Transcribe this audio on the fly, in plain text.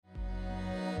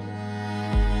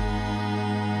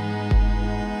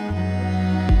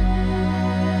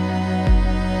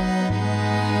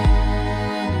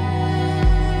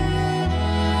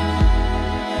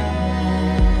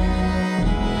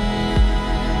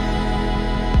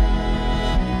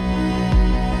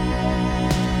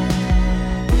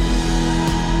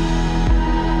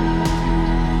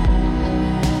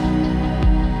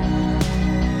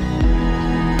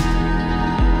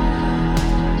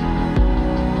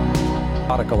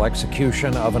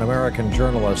Execution of an American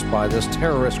journalist by this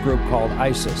terrorist group called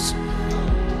ISIS.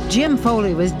 Jim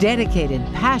Foley was dedicated,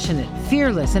 passionate,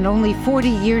 fearless, and only 40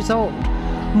 years old.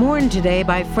 Mourned today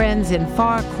by friends in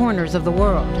far corners of the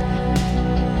world.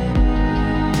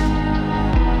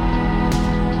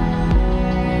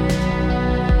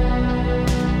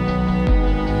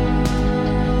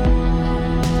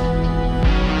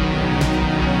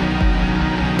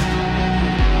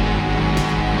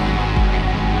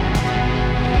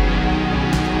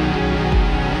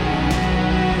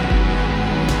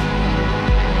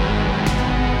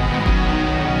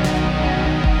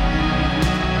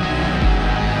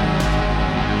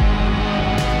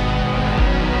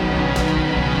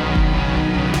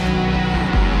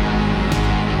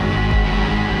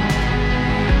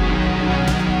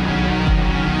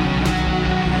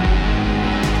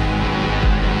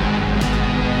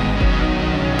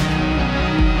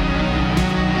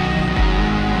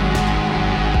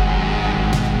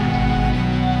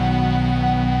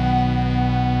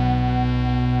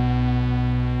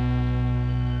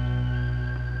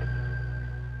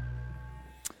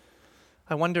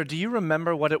 I wonder, do you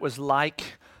remember what it was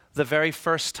like the very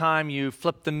first time you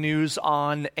flipped the news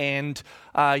on and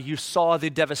you saw the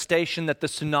devastation that the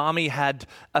tsunami had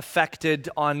affected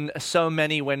on so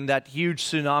many when that huge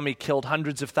tsunami killed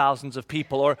hundreds of thousands of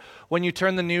people? Or when you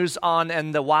turned the news on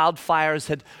and the wildfires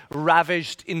had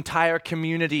ravaged entire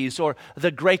communities? Or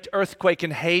the great earthquake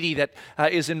in Haiti that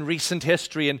is in recent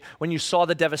history, and when you saw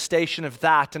the devastation of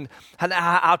that and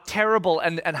how terrible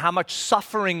and how much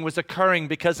suffering was occurring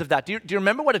because of that? Do you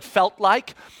remember what it felt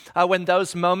like when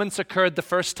those moments occurred the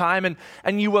first time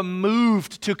and you were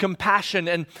moved to compassion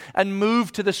and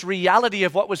moved to this reality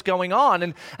of what was going on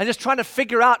and just trying to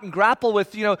figure out and grapple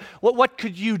with, what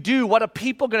could you do? What are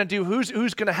people going to do?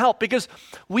 Who's going to help? Because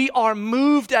we are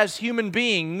moved as human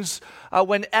beings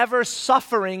whenever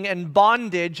suffering and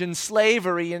bondage and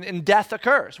slavery and death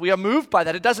occurs. We are moved by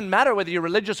that. It doesn't matter whether you're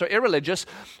religious or irreligious.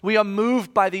 We are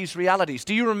moved by these realities.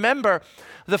 Do you remember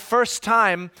the first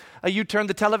time you turned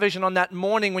the television on that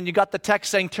morning when you got the text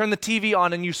saying, turn the TV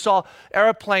on, and you saw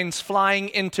airplanes flying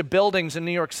into buildings in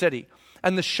New York City,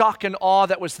 and the shock and awe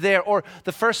that was there? Or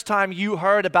the first time you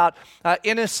heard about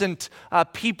innocent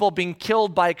people being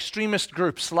killed by extremist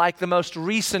groups, like the most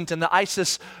recent in the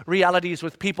ISIS realities,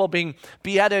 with people being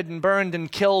beheaded and burned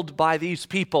and killed by these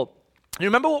people. You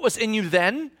remember what was in you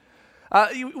then?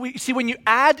 See, when you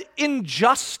add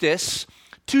injustice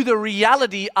to the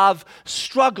reality of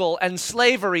struggle and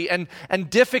slavery and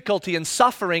difficulty and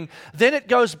suffering, then it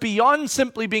goes beyond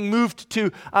simply being moved to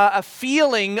a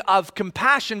feeling of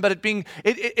compassion, but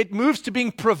it moves to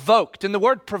being provoked. And the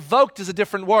word provoked is a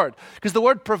different word, because the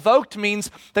word provoked means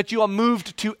that you are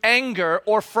moved to anger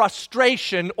or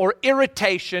frustration or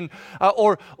irritation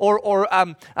or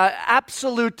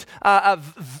absolutely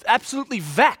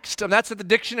vexed. And that's what the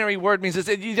dictionary word means, is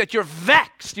that you're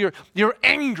vexed, you're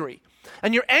angry.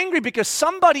 And you're angry because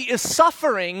somebody is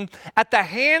suffering at the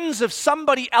hands of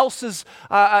somebody else's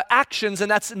actions, and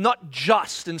that's not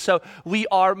just. And so we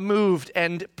are moved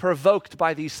and provoked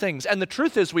by these things. And the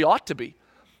truth is, we ought to be.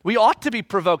 We ought to be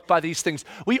provoked by these things.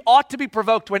 We ought to be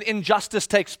provoked when injustice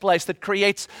takes place that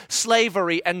creates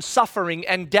slavery and suffering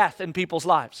and death in people's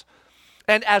lives.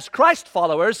 And as Christ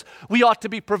followers, we ought to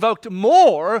be provoked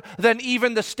more than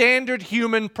even the standard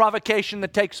human provocation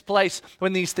that takes place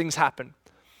when these things happen.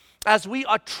 As we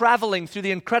are traveling through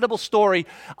the incredible story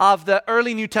of the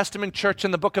early New Testament church in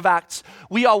the book of Acts,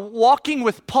 we are walking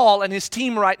with Paul and his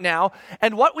team right now,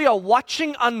 and what we are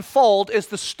watching unfold is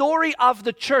the story of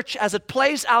the church as it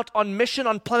plays out on mission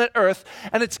on planet Earth,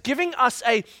 and it's giving us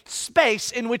a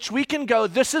space in which we can go,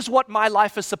 this is what my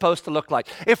life is supposed to look like.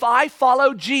 If I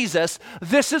follow Jesus,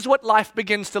 this is what life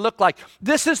begins to look like.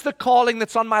 This is the calling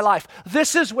that's on my life.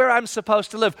 This is where I'm supposed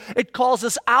to live. It calls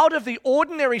us out of the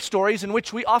ordinary stories in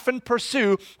which we often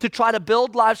pursue to try to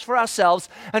build lives for ourselves,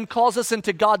 and calls us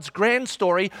into God's grand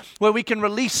story where we can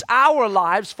release our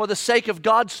lives for the sake of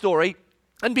God's story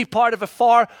and be part of a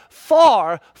far,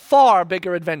 far, far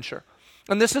bigger adventure.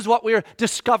 And this is what we're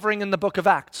discovering in the book of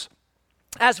Acts.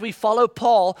 As we follow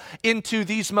Paul into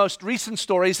these most recent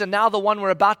stories, and now the one we're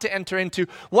about to enter into,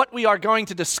 what we are going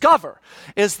to discover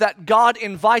is that God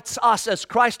invites us as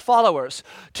Christ followers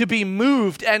to be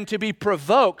moved and to be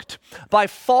provoked by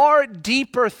far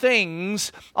deeper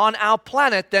things on our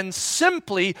planet than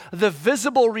simply the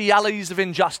visible realities of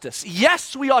injustice.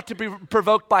 Yes, we ought to be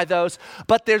provoked by those,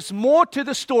 but there's more to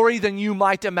the story than you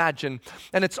might imagine,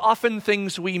 and it's often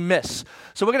things we miss.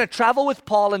 So we're going to travel with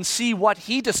Paul and see what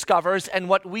he discovers, and and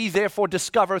what we therefore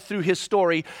discover through his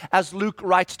story as Luke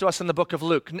writes to us in the book of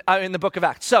in the book of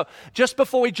Acts. So, just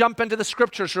before we jump into the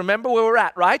scriptures, remember where we're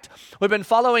at, right? We've been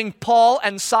following Paul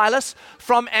and Silas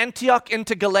from Antioch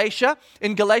into Galatia.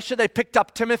 In Galatia, they picked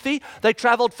up Timothy. They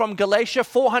traveled from Galatia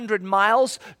 400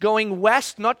 miles, going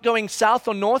west, not going south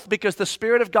or north, because the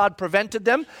Spirit of God prevented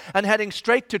them, and heading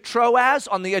straight to Troas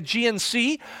on the Aegean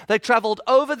Sea. They traveled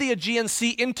over the Aegean Sea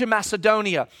into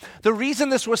Macedonia. The reason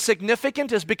this was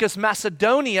significant is because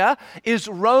Macedonia is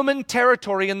Roman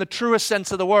territory in the truest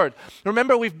sense of the word.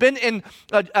 Remember, we've been in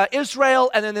Israel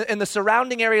and in the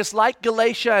surrounding areas like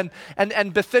Galatia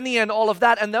and Bithynia and all of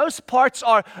that, and those parts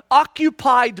are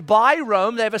occupied by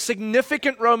Rome. They have a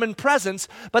significant Roman presence,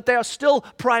 but they are still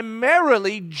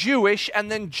primarily Jewish and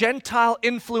then Gentile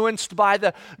influenced by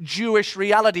the Jewish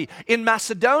reality. In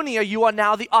Macedonia, you are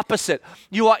now the opposite.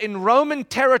 You are in Roman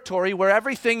territory where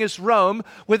everything is Rome,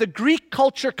 where the Greek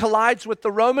culture collides with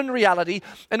the Roman reality,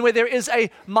 and where there is a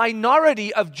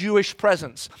minority of Jewish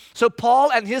presence. So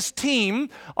Paul and his team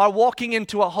are walking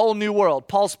into a whole new world.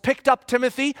 Paul's picked up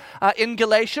Timothy in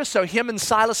Galatia, so him and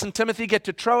Silas and Timothy get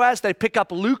to Troas. They pick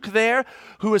up Luke there,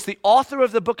 who is the author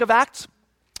of the book of Acts.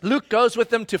 Luke goes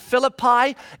with them to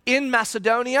Philippi in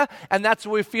Macedonia, and that's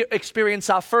where we experience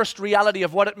our first reality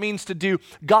of what it means to do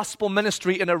gospel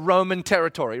ministry in a Roman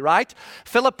territory, right?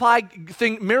 Philippi,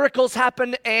 miracles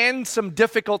happen and some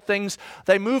difficult things.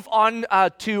 They move on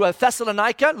to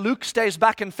Thessalonica. Luke stays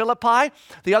back in Philippi.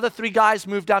 The other three guys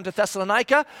move down to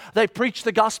Thessalonica. They preach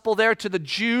the gospel there to the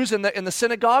Jews in the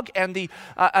synagogue and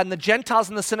the Gentiles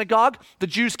in the synagogue. The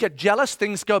Jews get jealous.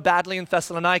 Things go badly in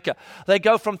Thessalonica. They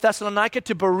go from Thessalonica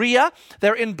to Berea.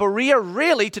 They're in Berea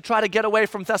really to try to get away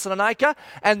from Thessalonica,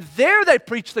 and there they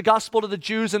preach the gospel to the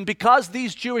Jews. And because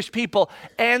these Jewish people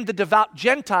and the devout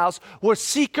Gentiles were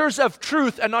seekers of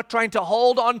truth and not trying to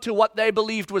hold on to what they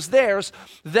believed was theirs,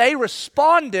 they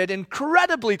responded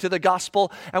incredibly to the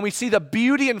gospel, and we see the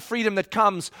beauty and freedom that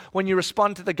comes when you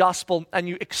respond to the gospel and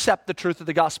you accept the truth of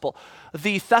the gospel.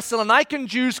 The Thessalonican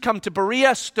Jews come to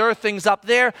Berea, stir things up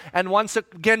there, and once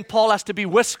again Paul has to be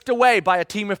whisked away by a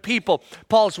team of people.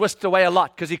 Paul's whisked away a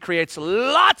lot because he creates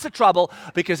lots of trouble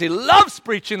because he loves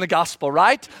preaching the gospel,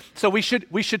 right? So we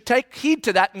should take heed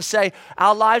to that and say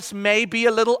our lives may be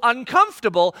a little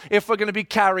uncomfortable if we're going to be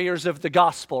carriers of the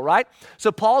gospel, right?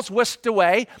 So Paul's whisked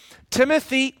away.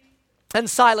 Timothy and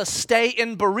Silas stay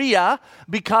in Berea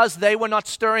because they were not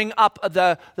stirring up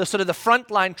the sort of the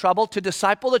frontline trouble to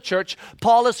disciple the church.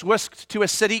 Paul is whisked to a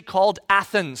city called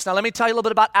Athens. Now let me tell you a little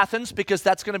bit about Athens because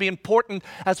that's going to be important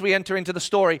as we enter into the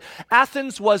story.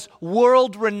 Athens was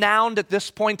world-renowned at this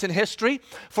point in history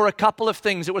for a couple of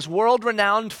things. It was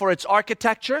world-renowned for its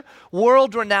architecture,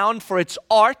 world-renowned for its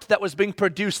art that was being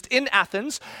produced in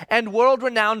Athens, and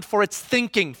world-renowned for its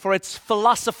thinking, for its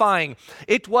philosophizing.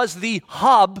 It was the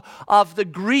hub of the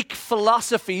Greek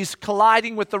philosophies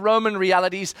colliding with the Roman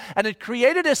realities, and it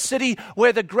created a city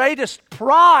where the greatest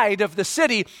pride of the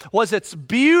city was its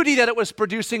beauty that it was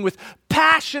producing with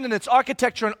passion in its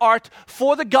architecture and art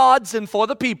for the gods and for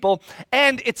the people,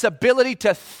 and its ability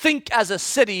to think as a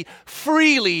city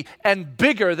freely and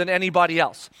bigger than anybody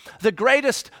else. The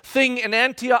greatest thing in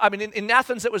in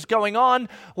Athens that was going on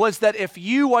was that if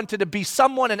you wanted to be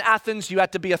someone in Athens, you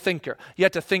had to be a thinker. You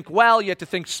had to think well, you had to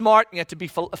think smart, and you had to be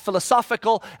philosophical,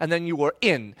 and then you were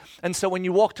in. And so when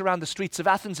you walked around the streets of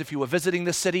Athens, if you were visiting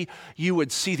the city, you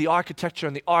would see the architecture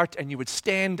and the art, and you would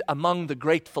stand among the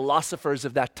great philosophers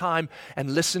of that time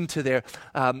and listen to their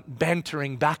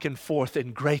bantering back and forth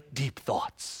in great deep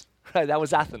thoughts. Right? That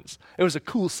was Athens. It was a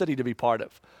cool city to be part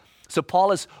of. So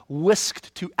Paul is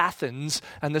whisked to Athens,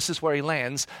 and this is where he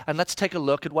lands. And let's take a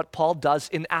look at what Paul does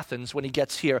in Athens when he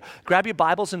gets here. Grab your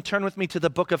Bibles and turn with me to the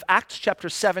book of Acts, chapter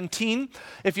 17.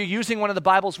 If you're using one of the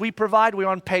Bibles we provide, we're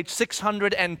on page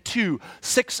 602.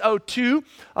 602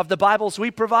 of the Bibles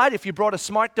we provide. If you brought a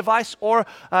smart device or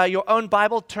your own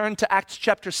Bible, turn to Acts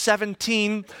chapter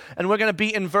 17, and we're going to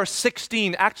be in verse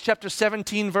 16. Acts chapter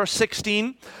 17, verse 16.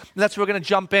 And that's where we're going to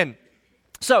jump in.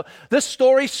 So this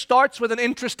story starts with an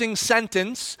interesting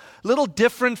sentence, a little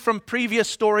different from previous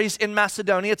stories in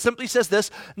Macedonia. It simply says this: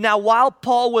 now while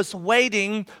Paul was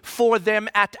waiting for them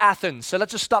at Athens. So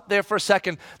let's just stop there for a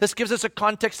second. This gives us a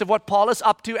context of what Paul is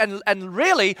up to, and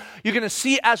really you're going to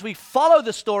see as we follow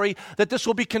the story that this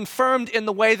will be confirmed in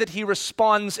the way that he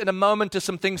responds in a moment to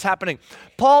some things happening.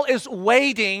 Paul is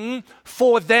waiting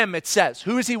for them, it says.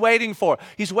 Who is he waiting for?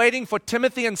 He's waiting for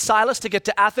Timothy and Silas to get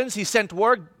to Athens. He sent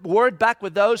word back with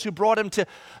with those who brought him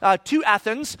to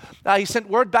Athens. He sent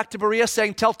word back to Berea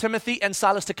saying, tell Timothy and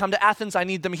Silas to come to Athens. I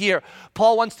need them here.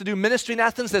 Paul wants to do ministry in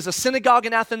Athens. There's a synagogue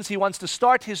in Athens. He wants to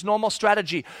start his normal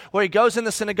strategy where he goes in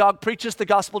the synagogue, preaches the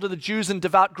gospel to the Jews and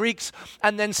devout Greeks,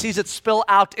 and then sees it spill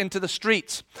out into the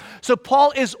streets. So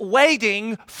Paul is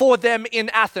waiting for them in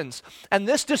Athens. And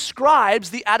this describes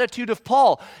the attitude of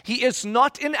Paul. He is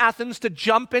not in Athens to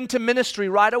jump into ministry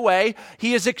right away.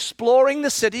 He is exploring the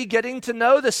city, getting to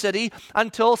know the city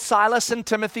until Silas and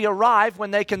Timothy arrive,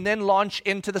 when they can then launch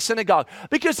into the synagogue,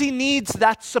 because he needs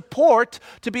that support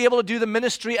to be able to do the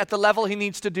ministry at the level he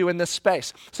needs to do in this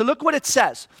space. So look what it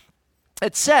says.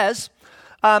 It says,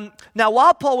 now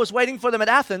while Paul was waiting for them at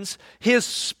Athens, his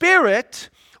spirit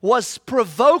was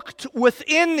provoked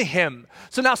within him.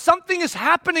 So now something is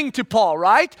happening to Paul,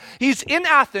 right? He's in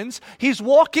Athens. He's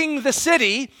walking the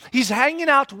city. He's hanging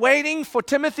out waiting for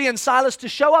Timothy and Silas to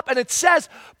show up. And it says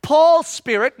Paul's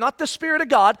spirit, not the Spirit of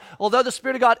God, although the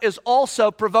Spirit of God is also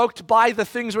provoked by the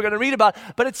things we're going to read about.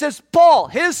 But it says Paul,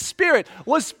 his spirit,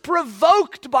 was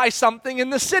provoked by something in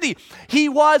the city. He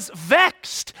was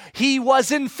vexed. He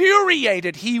was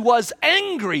infuriated. He was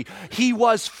angry. He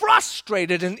was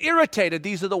frustrated and irritated.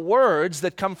 These are the words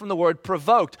that come from the word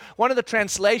provoked. One of the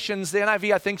translations, the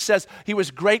NIV, I think, says he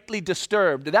was greatly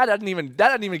disturbed. That doesn't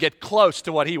even get close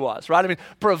to what he was, right? I mean,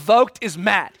 provoked is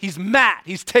mad. He's mad.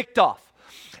 He's ticked off.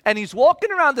 And he's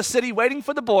walking around the city waiting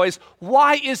for the boys.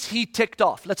 Why is he ticked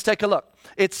off? Let's take a look.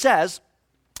 It says,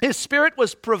 his spirit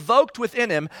was provoked within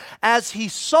him as he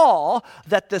saw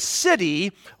that the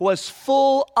city was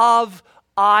full of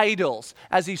idols,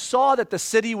 as he saw that the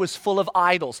city was full of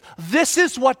idols. This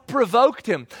is what provoked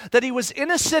him, that he was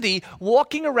in a city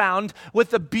walking around with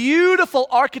the beautiful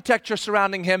architecture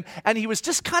surrounding him, and he was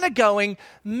just kind of going,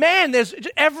 man, there's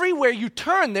everywhere you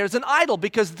turn, there's an idol,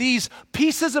 because these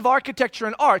pieces of architecture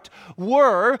and art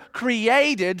were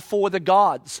created for the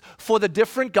gods, for the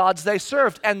different gods they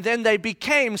served, and then they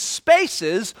became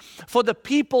spaces for the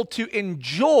people to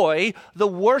enjoy the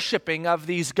worshiping of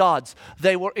these gods.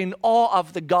 They were in awe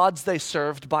of the gods they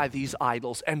served by these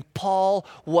idols. And Paul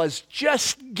was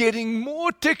just getting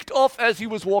more ticked off as he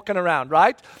was walking around,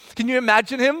 right? Can you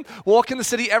imagine him walking the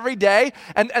city every day?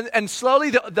 And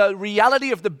slowly the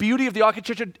reality of the beauty of the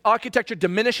architecture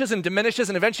diminishes, and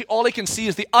eventually all he can see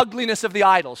is the ugliness of the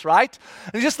idols, right?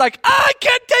 And he's just like, I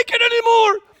can't take it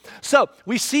anymore. So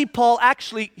we see Paul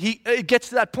actually, it gets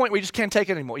to that point where he just can't take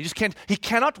it anymore. He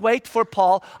cannot wait for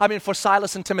for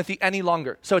Silas and Timothy any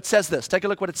longer. So it says this. Take a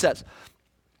look what it says.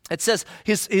 It says,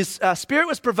 his spirit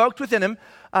was provoked within him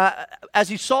as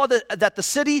he saw that the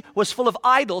city was full of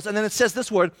idols. And then it says this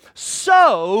word,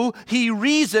 so he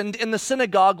reasoned in the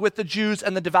synagogue with the Jews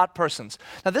and the devout persons.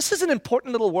 Now this is an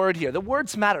important little word here. The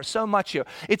words matter so much here.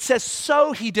 It says,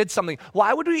 so he did something.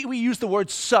 Why would we use the word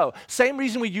so? Same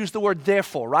reason we use the word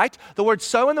therefore, right? The word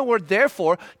so and the word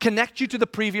therefore connect you to the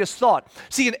previous thought.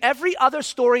 See, in every other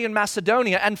story in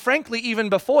Macedonia, and frankly even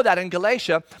before that in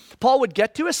Galatia, Paul would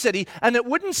get to a city and it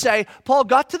wouldn't say, Paul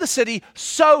got to the city,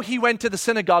 so he went to the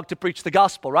synagogue to preach the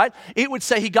gospel, right? It would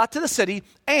say he got to the city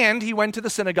and he went to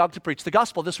the synagogue to preach the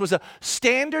gospel. This was a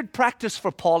standard practice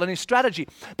for Paul and his strategy.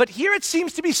 But here it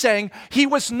seems to be saying he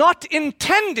was not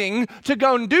intending to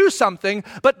go and do something,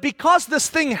 but because this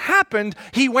thing happened,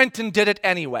 he went and did it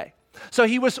anyway. So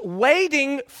he was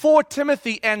waiting for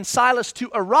Timothy and Silas to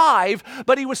arrive,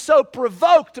 but he was so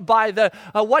provoked by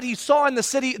what he saw in the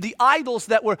city, the idols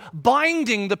that were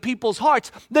binding the people's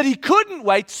hearts, that he couldn't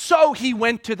wait. So he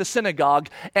went to the synagogue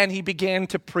and he began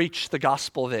to preach the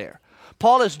gospel there.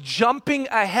 Paul is jumping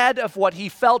ahead of what he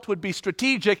felt would be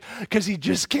strategic because he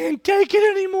just can't take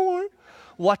it anymore.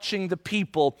 Watching the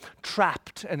people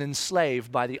trapped and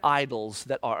enslaved by the idols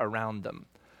that are around them.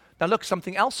 Now look,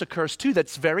 something else occurs too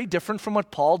that's very different from what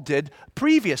Paul did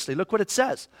previously. Look what it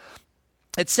says.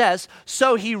 It says,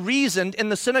 so he reasoned in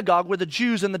the synagogue with the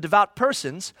Jews and the devout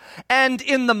persons, and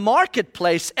in the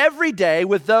marketplace every day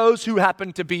with those who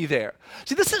happened to be there.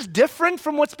 See, this is different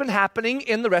from what's been happening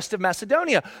in the rest of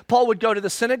Macedonia. Paul would go to the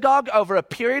synagogue over a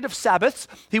period of Sabbaths.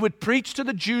 He would preach to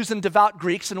the Jews and devout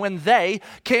Greeks, and when they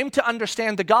came to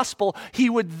understand the gospel, he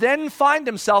would then find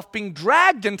himself being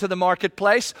dragged into the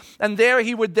marketplace, and there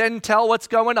he would then tell what's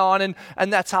going on,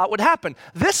 and that's how it would happen.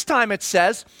 This time it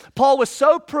says, Paul was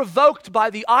so provoked by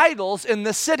the idols in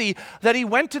the city that he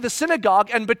went to the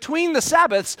synagogue, and between the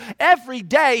Sabbaths, every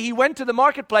day he went to the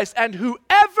marketplace, and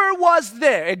whoever was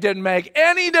there, it didn't make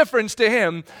any difference to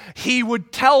him, he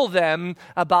would tell them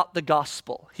about the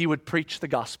gospel. He would preach the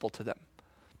gospel to them.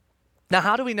 Now,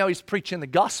 how do we know he's preaching the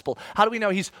gospel? How do we know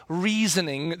he's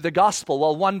reasoning the gospel?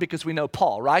 Well, one, because we know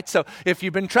Paul, right? So if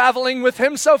you've been traveling with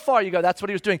him so far, you go, that's what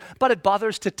he was doing. But it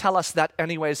bothers to tell us that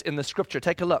anyways in the scripture.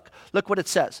 Take a look. Look what it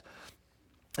says.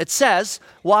 It says,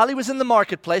 while he was in the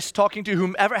marketplace talking to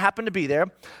whomever happened to be there,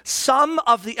 some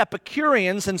of the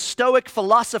Epicureans and Stoic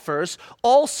philosophers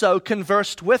also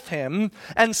conversed with him,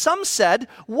 and some said,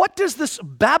 what does this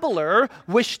babbler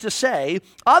wish to say?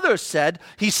 Others said,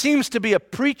 he seems to be a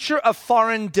preacher of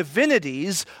foreign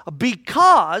divinities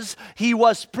because he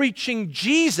was preaching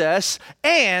Jesus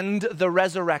and the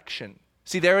resurrection.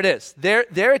 See, there it is. There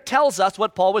it tells us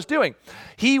what Paul was doing.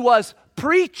 He was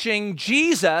preaching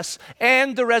Jesus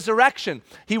and the resurrection.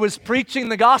 He was preaching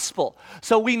the gospel.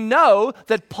 So we know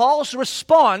that Paul's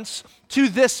response to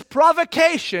this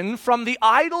provocation from the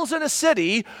idols in a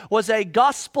city was a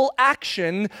gospel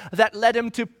action that led him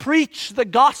to preach the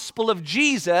gospel of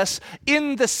Jesus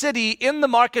in the city, in the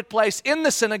marketplace, in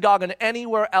the synagogue, and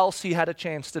anywhere else he had a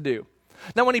chance to do.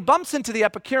 Now, when he bumps into the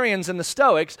Epicureans and the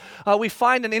Stoics, we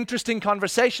find an interesting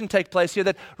conversation take place here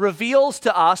that reveals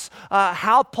to us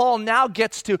how Paul now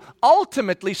gets to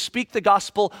ultimately speak the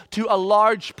gospel to a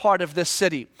large part of this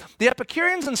city. The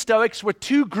Epicureans and Stoics were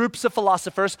two groups of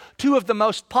philosophers, two of the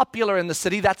most popular in the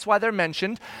city. That's why they're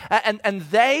mentioned. And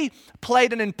they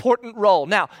played an important role.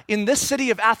 Now, in this city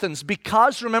of Athens,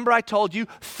 because, remember I told you,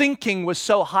 thinking was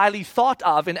so highly thought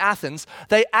of in Athens,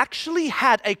 they actually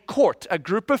had a court, a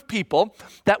group of people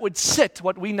that would sit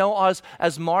what we know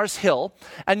as Mars Hill,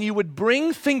 and you would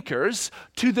bring thinkers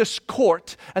to this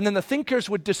court, and then the thinkers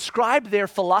would describe their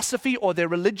philosophy or their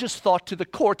religious thought to the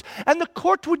court, and the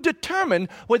court would determine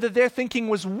whether their thinking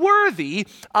was worthy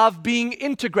of being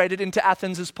integrated into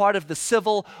Athens as part of the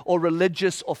civil or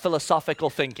religious or philosophical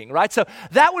thinking, right? So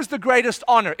that was the greatest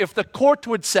honor, if the court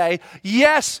would say,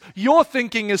 yes, your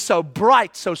thinking is so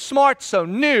bright, so smart, so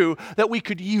new, that we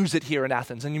could use it here in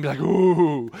Athens. And you'd be like,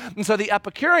 ooh. And so the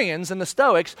Epicureans and the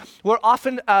Stoics were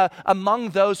often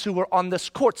among those who were on this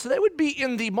court. So they would be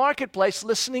in the marketplace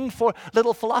listening for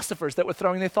little philosophers that were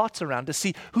throwing their thoughts around to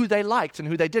see who they liked and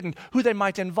who they didn't, who they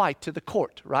might invite to the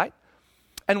court, right?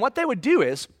 And what they would do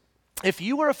is, if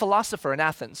you were a philosopher in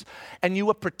Athens and you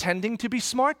were pretending to be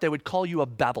smart, they would call you a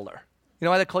babbler. You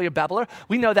know why they call you a babbler?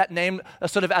 We know that name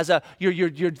sort of as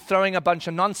you're throwing a bunch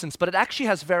of nonsense, but it actually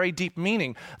has very deep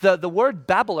meaning. The word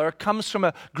babbler comes from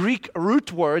a Greek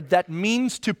root word that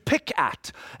means to pick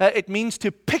at. It means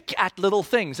to pick at little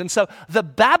things. And so the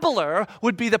babbler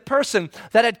would be the person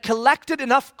that had collected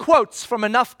enough quotes from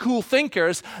enough cool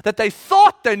thinkers that they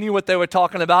thought they knew what they were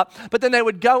talking about, but then they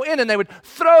would go in and they would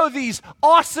throw these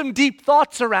awesome deep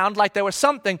thoughts around like they were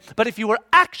something, but if you were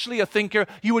actually a thinker,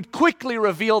 you would quickly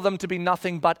reveal them to be nothing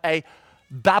but a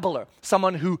babbler,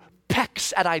 someone who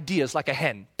pecks at ideas like a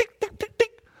hen, tick, tick, tick,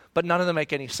 tick, but none of them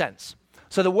make any sense.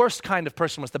 So the worst kind of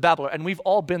person was the babbler, and we've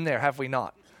all been there, have we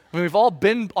not? I mean, we've all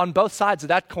been on both sides of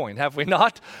that coin, have we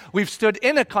not? We've stood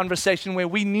in a conversation where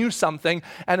we knew something,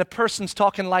 and a person's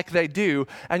talking like they do,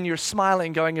 and you're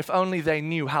smiling, going, if only they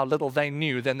knew how little they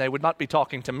knew, then they would not be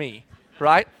talking to me,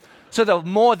 right? So the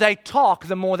more they talk,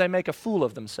 the more they make a fool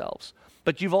of themselves.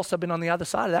 But you've also been on the other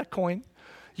side of that coin.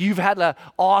 You've had an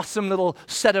awesome little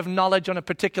set of knowledge on a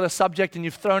particular subject, and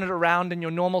you've thrown it around in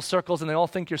your normal circles, and they all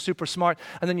think you're super smart,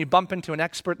 and then you bump into an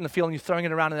expert in the field, and you're throwing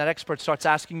it around, and that expert starts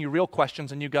asking you real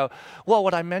questions, and you go, well,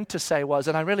 what I meant to say was,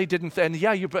 and I really didn't, and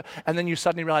then you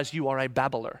suddenly realize you are a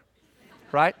babbler,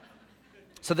 right?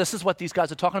 So this is what these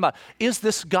guys are talking about. Is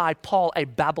this guy, Paul, a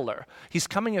babbler? He's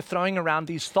coming and throwing around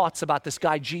these thoughts about this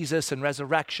guy, Jesus, and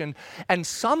resurrection. And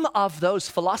some of those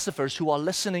philosophers who are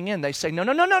listening in, they say,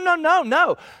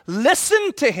 no.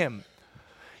 Listen to him.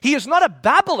 He is not a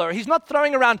babbler. He's not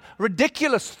throwing around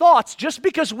ridiculous thoughts just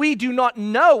because we do not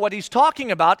know what he's talking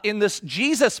about in this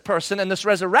Jesus person and this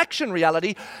resurrection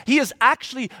reality. He is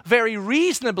actually very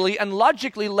reasonably and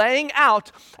logically laying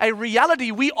out a reality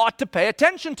we ought to pay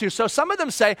attention to. So some of them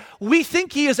say, we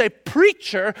think he is a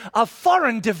preacher of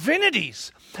foreign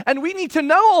divinities. And we need to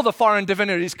know all the foreign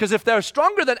divinities, because if they're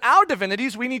stronger than our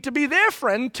divinities, we need to be their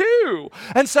friend too.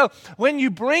 And so when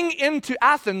you bring into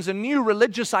Athens a new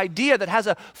religious idea that has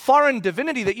a foreign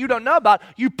divinity that you don't know about,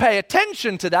 you pay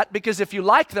attention to that, because if you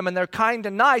like them and they're kind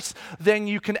and nice, then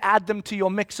you can add them to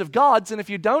your mix of gods. And if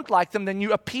you don't like them, then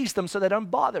you appease them so they don't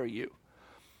bother you.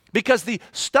 Because the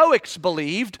Stoics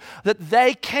believed that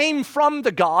they came from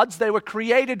the gods, they were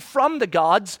created from the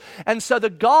gods, and so the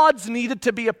gods needed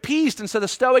to be appeased. And so the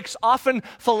Stoics often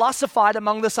philosophized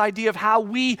among this idea of how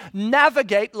we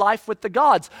navigate life with the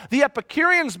gods. The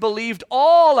Epicureans believed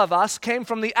all of us came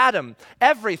from the atom.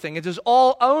 Everything. It is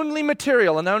all only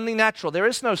material and only natural. There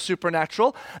is no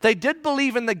supernatural. They did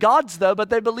believe in the gods, though, but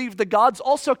they believed the gods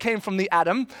also came from the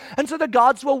atom. And so the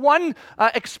gods were one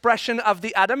expression of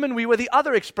the atom, and we were the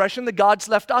other expression. The gods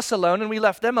left us alone and we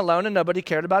left them alone, and nobody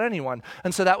cared about anyone.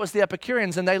 And so that was the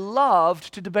Epicureans, and they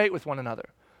loved to debate with one another.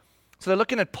 So they're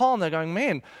looking at Paul and they're going,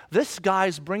 man, this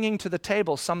guy's bringing to the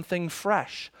table something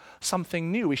fresh,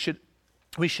 something new we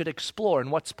should explore.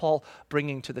 And what's Paul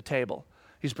bringing to the table?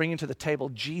 He's bringing to the table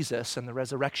Jesus and the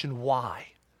resurrection. Why?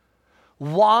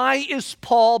 Why is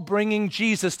Paul bringing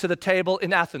Jesus to the table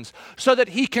in Athens? So that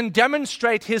he can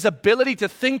demonstrate his ability to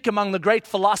think among the great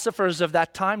philosophers of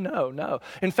that time? No.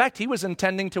 In fact, he was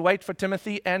intending to wait for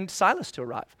Timothy and Silas to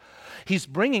arrive. He's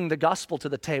bringing the gospel to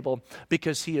the table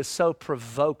because he is so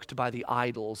provoked by the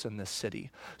idols in this city.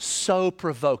 So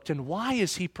provoked. And why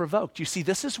is he provoked? You see,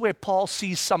 this is where Paul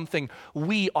sees something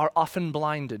we are often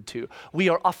blinded to. We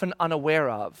are often unaware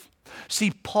of.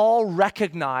 See, Paul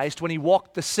recognized when he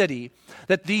walked the city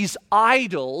that these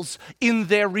idols in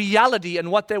their reality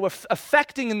and what they were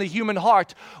affecting in the human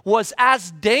heart was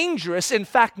as dangerous, in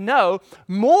fact, no,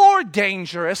 more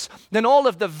dangerous than all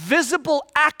of the visible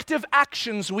active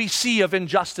actions we see of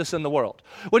injustice in the world.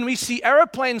 When we see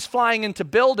airplanes flying into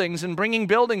buildings and bringing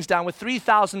buildings down with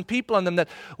 3,000 people in them that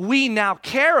we now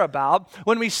care about,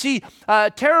 when we see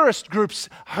terrorist groups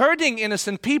hurting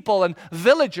innocent people and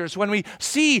villagers, when we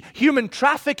see human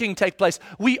trafficking take place,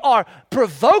 we are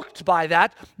provoked by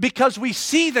that because we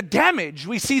see the damage,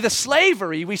 we see the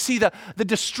slavery, we see the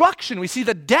destruction, we see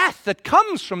the death that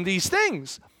comes from these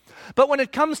things. But when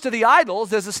it comes to the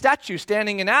idols, there's a statue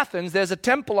standing in Athens, there's a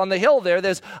temple on the hill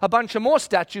there's a bunch of more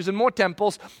statues and more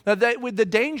temples. The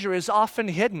danger is often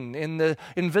hidden in the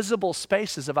invisible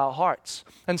spaces of our hearts.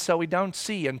 And so we don't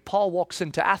see. And Paul walks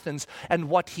into Athens, and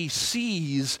what he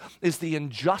sees is the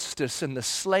injustice and the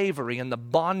slavery and the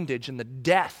bondage and the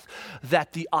death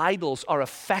that the idols are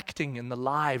affecting in the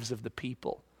lives of the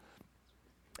people.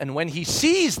 And when he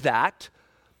sees that,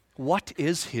 what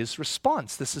is his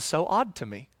response? This is so odd to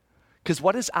me. Because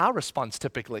what is our response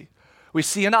typically? We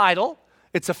see an idol,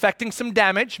 it's affecting some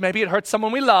damage, maybe it hurts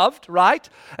someone we loved, right?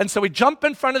 And so we jump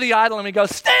in front of the idol and we go,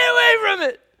 stay away from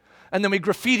it! And then we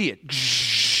graffiti it.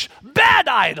 Bad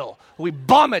idol! We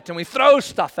bomb it and we throw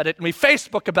stuff at it and we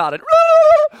Facebook about it.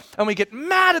 And we get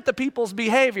mad at the people's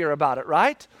behavior about it,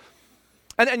 right?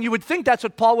 And you would think that's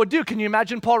what Paul would do. Can you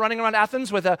imagine Paul running around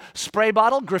Athens with a spray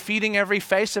bottle, graffitiing every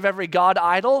face of every god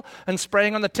idol and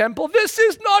spraying on the temple? This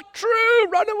is not true.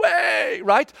 Run away,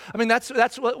 right? I mean, that's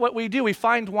what we do. We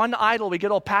find one idol we get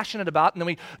all passionate about, and then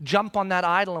we jump on that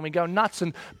idol and we go nuts.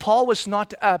 And Paul was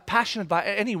not passionate by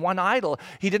any one idol.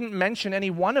 He didn't mention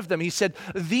any one of them. He said,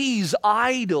 these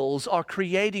idols are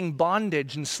creating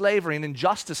bondage and slavery and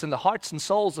injustice in the hearts and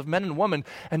souls of men and women,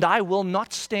 and I will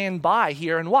not stand by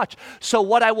here and watch.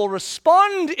 So what I will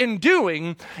respond in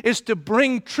doing is to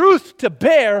bring truth to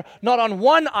bear, not on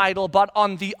one idol, but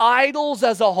on the idols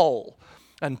as a whole.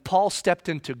 And Paul stepped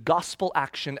into gospel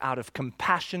action out of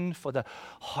compassion for the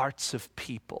hearts of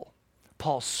people.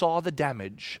 Paul saw the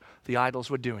damage the idols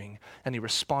were doing, and he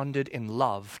responded in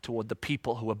love toward the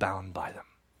people who were bound by them.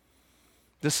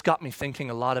 This got me thinking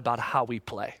a lot about how we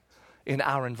play in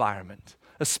our environment,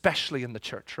 especially in the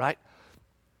church, right?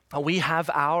 We have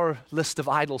our list of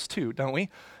idols too, don't we?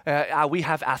 We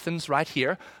have Athens right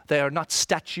here. They are not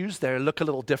statues. They look a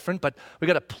little different, but we've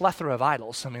got a plethora of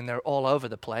idols. I mean, they're all over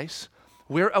the place.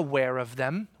 We're aware of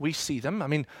them. We see them. I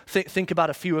mean, think about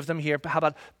a few of them here. How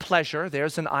about pleasure?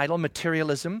 There's an idol.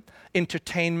 Materialism,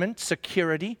 entertainment,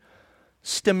 security,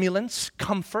 stimulants,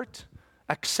 comfort,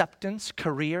 acceptance,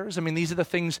 careers. I mean, these are the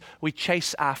things we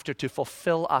chase after to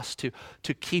fulfill us, to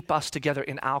keep us together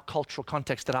in our cultural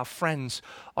context that our friends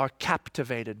are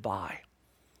captivated by.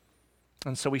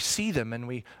 And so we see them and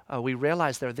we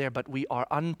realize they're there, but we are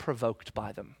unprovoked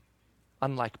by them,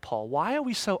 unlike Paul. Why are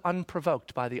we so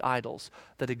unprovoked by the idols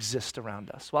that exist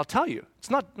around us? Well, I'll tell you, it's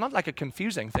not like a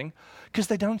confusing thing, because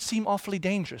they don't seem awfully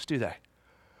dangerous, do they?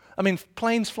 I mean,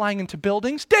 planes flying into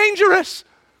buildings, dangerous!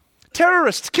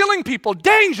 Terrorists killing people,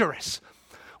 dangerous.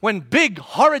 When big,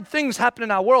 horrid things happen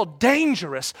in our world,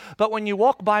 dangerous. But when you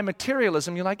walk by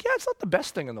materialism, you're like, yeah, it's not the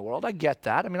best thing in the world. I get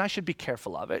that. I mean, I should be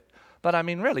careful of it. But I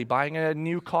mean, really, buying a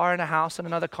new car and a house and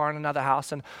another car and another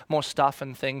house and more stuff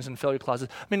and things and fill your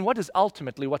closet. I mean, what's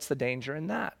the danger in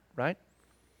that, right?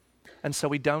 And so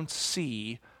we don't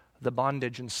see the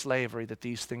bondage and slavery that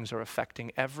these things are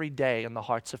affecting every day in the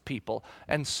hearts of people,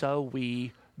 and so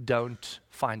we don't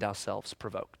find ourselves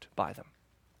provoked by them.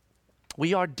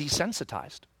 We are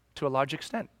desensitized to a large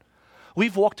extent.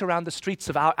 We've walked around the streets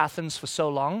of our Athens for so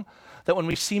long that when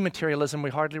we see materialism, we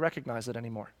hardly recognize it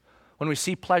anymore. When we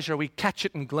see pleasure, we catch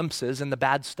it in glimpses in the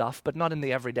bad stuff, but not in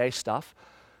the everyday stuff.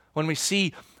 When we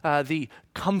see the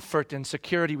comfort and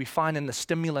security we find in the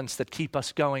stimulants that keep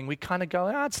us going, we kind of go,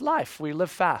 it's life. We live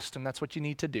fast, and that's what you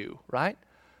need to do, right?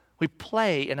 We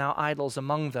play in our idols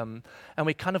among them, and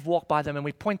we kind of walk by them, and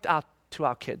we point out to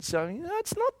our kids, so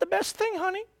that's not the best thing,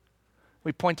 honey.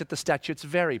 We point at the statue. It's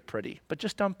very pretty, but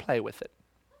just don't play with it,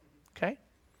 okay?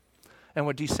 And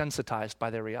we're desensitized by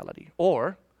their reality.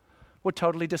 Or we're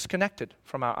totally disconnected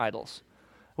from our idols.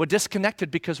 We're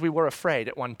disconnected because we were afraid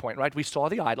at one point, right? We saw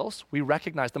the idols. We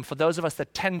recognized them. For those of us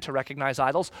that tend to recognize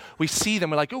idols, we see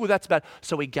them. We're like, oh, that's bad.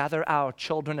 So we gather our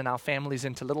children and our families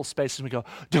into little spaces and we go,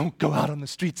 don't go out on the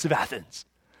streets of Athens.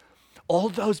 All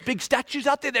those big statues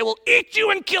out there, they will eat you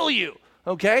and kill you,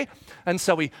 okay? And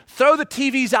so we throw the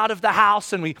TVs out of the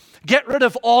house and we get rid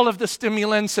of all of the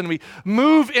stimulants and we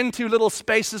move into little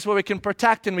spaces where we can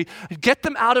protect and we get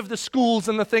them out of the schools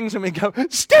and the things and we go,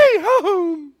 stay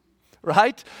home.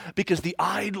 Right? Because the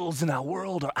idols in our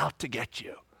world are out to get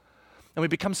you. And we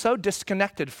become so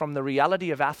disconnected from the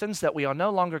reality of Athens that we are no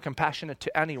longer compassionate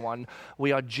to anyone.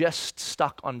 We are just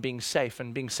stuck on being safe,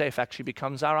 and being safe actually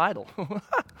becomes our idol.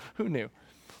 Who knew?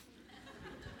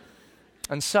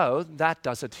 And so that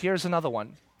does it. Here's another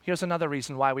one. Here's another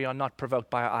reason why we are not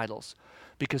provoked by our idols.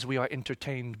 Because we are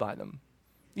entertained by them.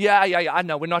 Yeah, I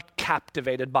know. We're not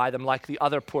captivated by them like the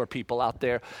other poor people out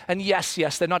there. And yes,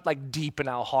 they're not like deep in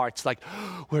our hearts, like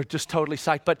we're just totally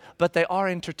psyched. But they are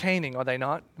entertaining, are they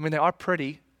not? I mean, they are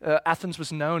pretty. Athens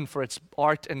was known for its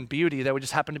art and beauty. They would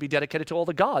just happen to be dedicated to all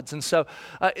the gods. And so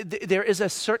there is a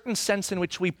certain sense in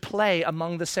which we play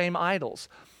among the same idols.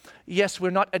 Yes,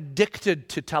 we're not addicted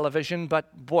to television,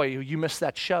 but boy, you miss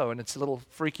that show and it's a little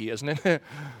freaky, isn't it?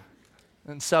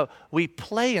 And so we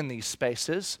play in these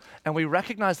spaces, and we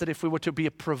recognize that if we were to be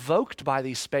provoked by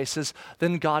these spaces,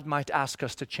 then God might ask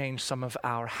us to change some of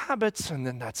our habits, and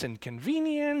then that's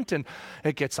inconvenient, and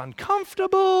it gets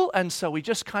uncomfortable, and so we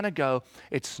just kind of go,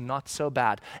 it's not so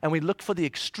bad. And we look for the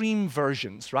extreme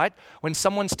versions, right? When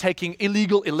someone's taking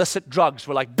illegal, illicit drugs,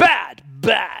 we're like, bad.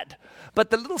 But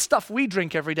the little stuff we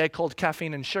drink every day called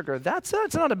caffeine and sugar, that's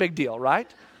not a big deal,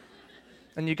 right?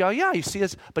 And you go, yeah, you see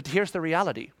this, but here's the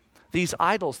reality. These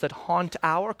idols that haunt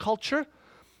our culture,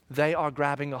 they are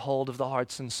grabbing a hold of the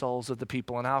hearts and souls of the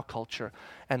people in our culture.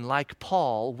 And like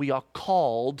Paul, we are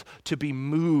called to be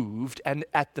moved, and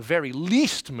at the very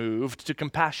least moved to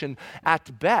compassion.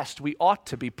 At best, we ought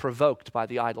to be provoked by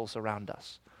the idols around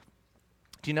us.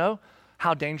 Do you know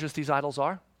how dangerous these idols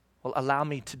are? Well, allow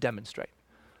me to demonstrate.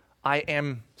 I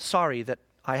am sorry that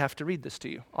I have to read this to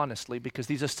you, honestly, because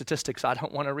these are statistics I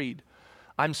don't want to read.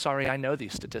 I'm sorry I know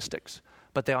these statistics.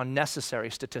 But they are necessary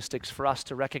statistics for us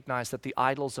to recognize that the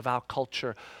idols of our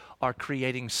culture are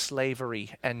creating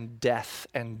slavery and death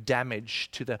and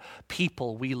damage to the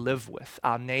people we live with,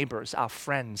 our neighbors, our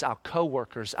friends, our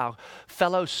coworkers, our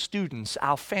fellow students,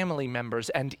 our family members,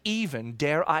 and even,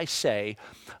 dare I say,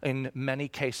 in many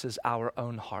cases, our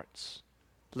own hearts.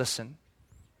 Listen,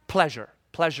 pleasure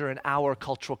in our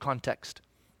cultural context.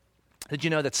 Did you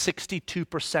know that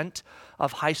 62%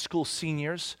 of high school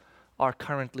seniors are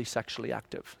currently sexually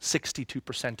active?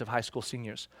 62% of high school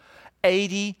seniors.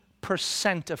 80%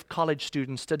 of college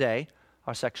students today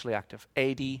are sexually active.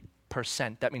 80%.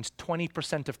 That means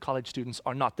 20% of college students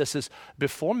are not. This is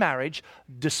before marriage,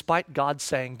 despite God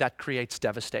saying that creates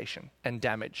devastation and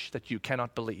damage that you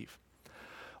cannot believe.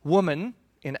 Women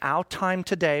in our time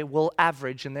today will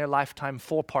average in their lifetime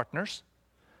 4 partners,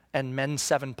 and men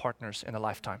 7 partners in a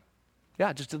lifetime.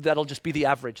 Yeah, that'll just be the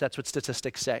average. That's what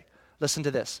statistics say. Listen to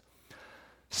this.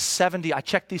 I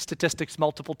checked these statistics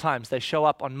multiple times. They show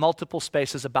up on multiple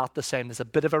spaces about the same. There's a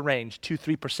bit of a range,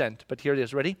 2-3%, but here it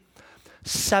is. Ready?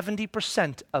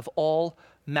 70% of all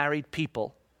married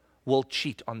people will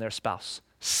cheat on their spouse.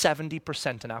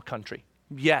 70% in our country.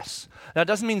 Yes. Now, it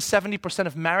doesn't mean 70%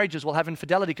 of marriages will have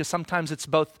infidelity, because sometimes it's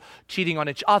both cheating on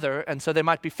each other, and so there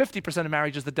might be 50% of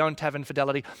marriages that don't have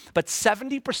infidelity, but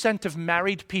 70% of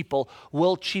married people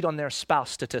will cheat on their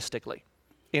spouse statistically.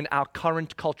 In our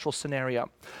current cultural scenario.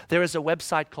 There is a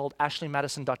website called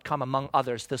ashleymadison.com, among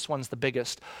others. This one's the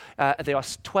biggest. There are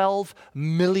 12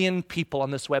 million people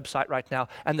on this website right now,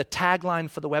 and the tagline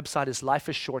for the website is, life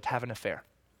is short, have an affair.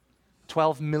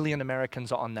 12 million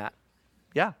Americans are on that.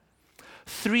 Yeah.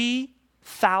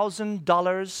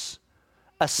 $3,000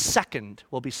 a second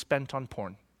will be spent on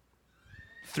porn.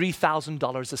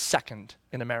 $3,000 a second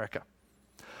in America.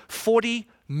 40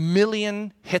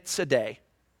 million hits a day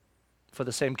for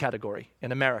the same category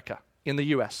in America, in the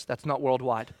US. That's not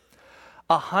worldwide.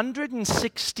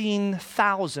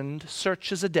 116,000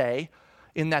 searches a day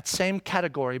in that same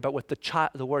category, but with the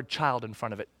word child in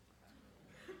front of it.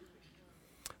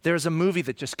 There's a movie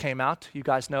that just came out. You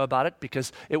guys know about it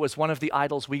because it was one of the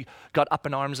idols we got up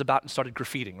in arms about and started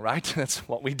graffitiing, right? That's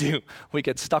what we do. We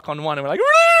get stuck on one and we're like,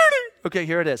 okay,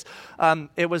 here it is.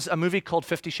 It was a movie called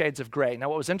 50 Shades of Grey. Now,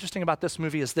 what was interesting about this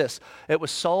movie is this. It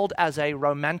was sold as a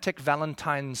romantic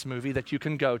Valentine's movie that you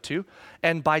can go to.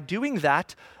 And by doing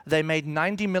that, they made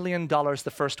 $90 million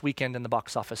the first weekend in the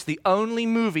box office. The only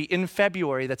movie in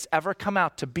February that's ever come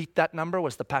out to beat that number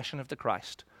was The Passion of the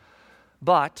Christ.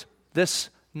 But this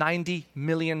 $90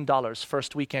 million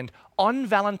first weekend on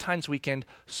Valentine's weekend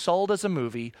sold as a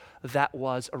movie that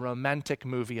was a romantic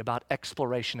movie about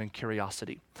exploration and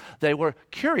curiosity. They were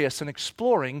curious and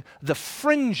exploring the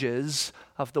fringes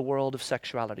of the world of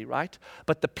sexuality, right?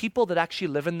 But the people that actually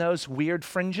live in those weird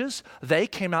fringes, they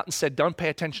came out and said, don't pay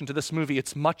attention to this movie.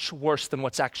 It's much worse than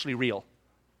what's actually real.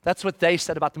 That's what they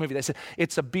said about the movie. They said,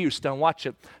 it's abuse, don't watch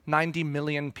it. $90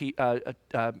 million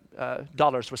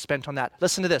dollars was spent on that.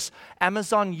 Listen to this.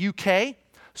 Amazon UK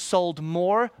sold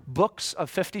more books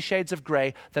of 50 Shades of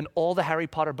Grey than all the Harry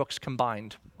Potter books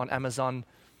combined on Amazon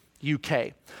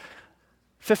UK.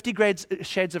 50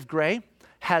 Shades of Grey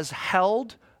has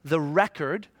held the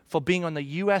record for being on the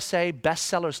USA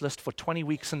bestsellers list for 20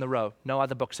 weeks in a row. No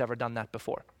other book's ever done that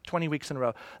before. 20 weeks in a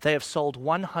row. They have sold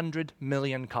 100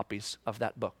 million copies of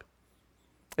that book.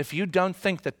 If you don't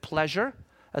think that pleasure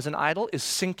as an idol is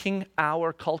sinking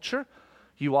our culture,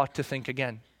 you ought to think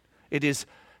again. It is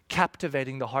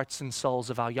captivating the hearts and souls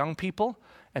of our young people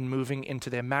and moving into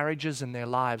their marriages and their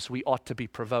lives. We ought to be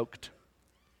provoked.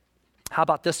 How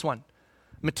about this one?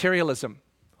 Materialism.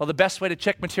 Well, the best way to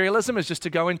check materialism is just to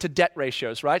go into debt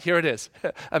ratios, right? Here it is.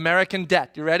 American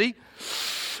debt. You ready?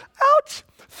 Ouch!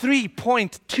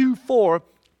 $3.24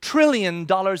 trillion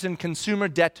in consumer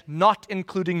debt, not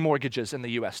including mortgages in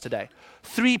the U.S. today.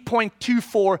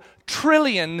 $3.24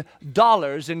 trillion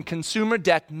in consumer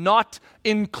debt, not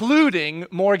including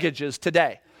mortgages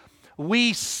today.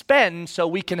 We spend so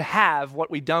we can have what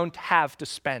we don't have to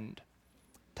spend.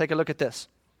 Take a look at this.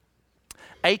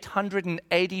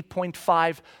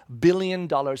 $880.5 billion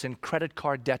in credit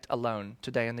card debt alone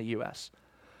today in the U.S.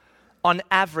 On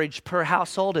average, per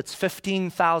household, it's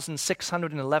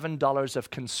 $15,611 of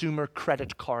consumer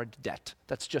credit card debt.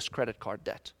 That's just credit card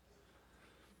debt.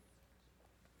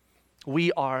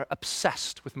 We are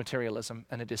obsessed with materialism,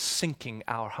 and it is sinking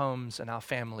our homes and our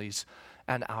families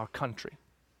and our country.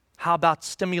 How about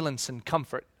stimulants and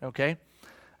comfort, okay?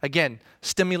 Again,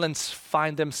 stimulants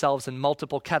find themselves in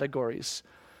multiple categories.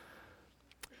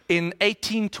 In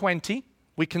 1820,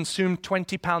 we consumed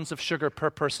 20 pounds of sugar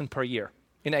per person per year.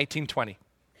 In 1820.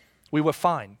 We were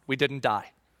fine. We didn't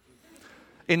die.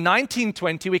 In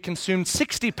 1920, we consumed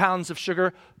 60 pounds of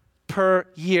sugar per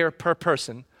year per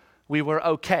person. We were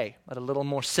okay, but a little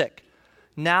more sick.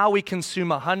 Now we consume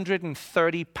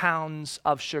 130 pounds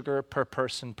of sugar per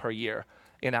person per year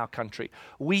in our country.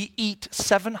 We eat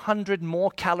 700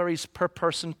 more calories per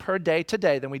person per day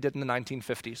today than we did in the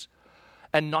 1950s.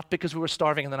 And not because we were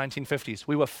starving in the 1950s.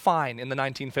 We were fine in the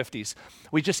 1950s.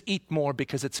 We just eat more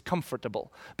because it's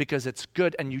comfortable, because it's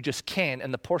good and you just can,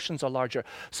 and the portions are larger.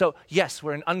 So yes,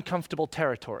 we're in uncomfortable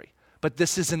territory, but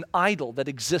this is an idol that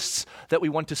exists that we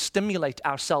want to stimulate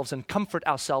ourselves and comfort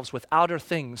ourselves with outer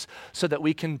things so that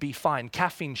we can be fine.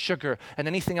 Caffeine, sugar, and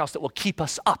anything else that will keep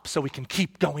us up so we can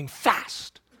keep going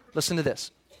fast. Listen to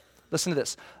this. Listen to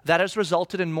this. That has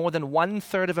resulted in more than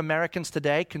 1/3 of Americans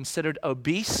today considered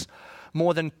obese.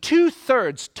 More than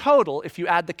 2/3 total if you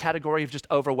add the category of just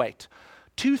overweight.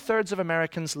 2/3 of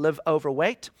Americans live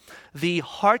overweight. The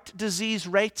heart disease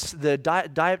rates, the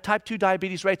type 2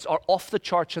 diabetes rates are off the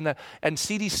charts, and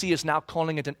CDC is now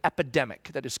calling it an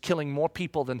epidemic that is killing more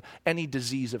people than any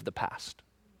disease of the past.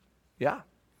 Yeah.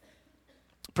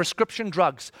 Prescription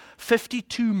drugs.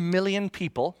 52 million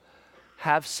people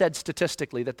have said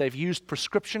statistically that they've used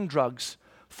prescription drugs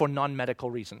for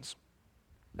non-medical reasons.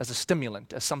 As a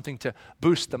stimulant, as something to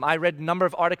boost them. I read a number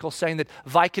of articles saying that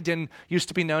Vicodin used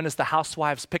to be known as the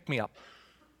housewife's pick-me-up.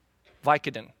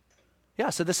 Vicodin. Yeah,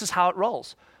 so this is how it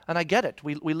rolls. And I get it.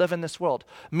 We live in this world.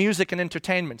 Music and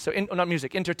entertainment.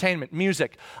 Entertainment,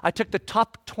 music. I took the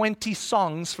top 20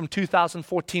 songs from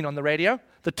 2014 on the radio,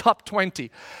 the top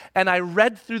 20, and I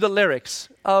read through the lyrics.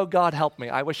 Oh, God help me.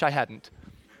 I wish I hadn't.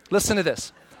 Listen to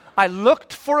this. I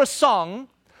looked for a song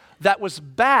that was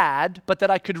bad, but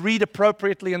that I could read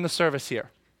appropriately in the service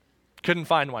here. Couldn't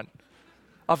find one.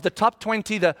 Of the top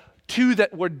 20, the 2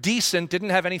 that were decent didn't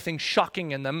have anything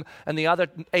shocking in them, and the other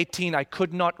 18 I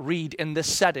could not read in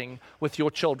this setting with your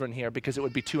children here because it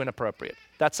would be too inappropriate.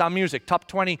 That's our music. Top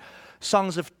 20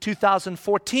 songs of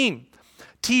 2014.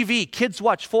 TV, kids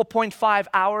watch 4.5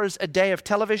 hours a day of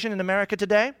television in America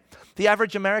today. The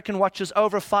average American watches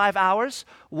over 5 hours,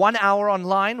 1 hour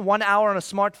online, 1 hour on a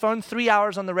smartphone, 3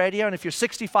 hours on the radio, and if you're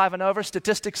 65 and over,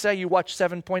 statistics say you watch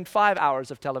 7.5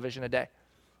 hours of television a day.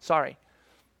 Sorry.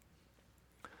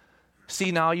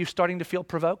 See, now you're starting to feel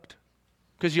provoked?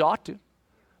 Because you ought to.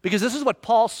 Because this is what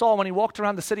Paul saw when he walked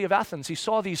around the city of Athens. He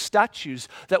saw these statues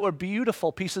that were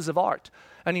beautiful pieces of art,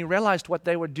 and he realized what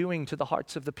they were doing to the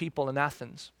hearts of the people in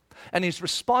Athens. And his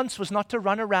response was not to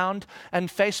run around and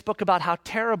Facebook about how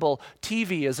terrible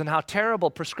TV is and how terrible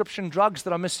prescription drugs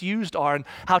that are misused are and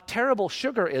how terrible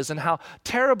sugar is and how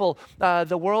terrible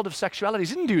the world of sexuality is.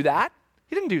 He didn't do that.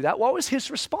 He didn't do that. What was his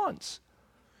response?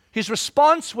 His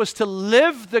response was to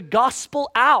live the gospel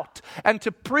out and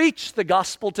to preach the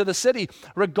gospel to the city,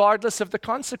 regardless of the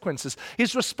consequences.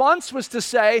 His response was to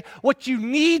say, what you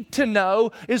need to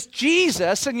know is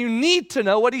Jesus, and you need to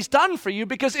know what he's done for you,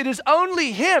 because it is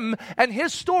only him and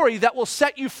his story that will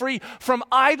set you free from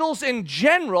idols in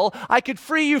general. I could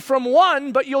free you from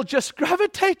one, but you'll just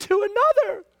gravitate to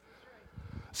another.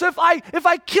 So if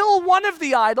I kill one of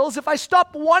the idols, if I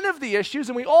stop one of the issues,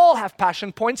 and we all have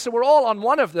passion points, so we're all on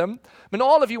one of them. I mean,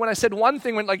 all of you, when I said one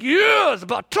thing, went like, yeah, it's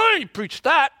about time you preached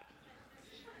that.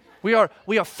 We are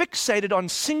fixated on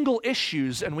single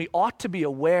issues, and we ought to be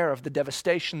aware of the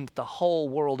devastation that the whole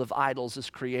world of idols is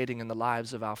creating in the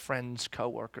lives of our friends,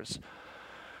 co-workers,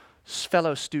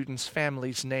 fellow students,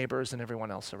 families, neighbors, and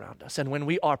everyone else around us. And when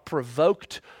we are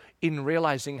provoked in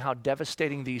realizing how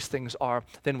devastating these things are,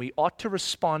 then we ought to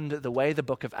respond the way the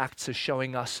book of Acts is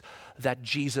showing us that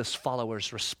Jesus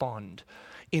followers respond,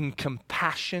 in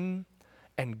compassion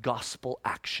and gospel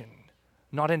action,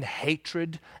 not in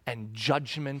hatred and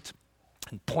judgment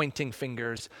and pointing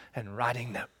fingers and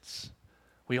writing notes.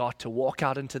 We ought to walk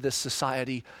out into this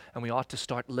society, and we ought to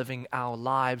start living our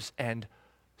lives and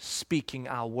speaking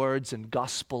our words in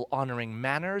gospel-honoring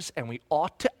manners, and we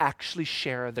ought to actually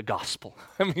share the gospel.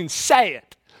 I mean, say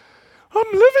it.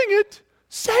 I'm living it.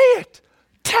 Say it.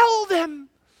 Tell them.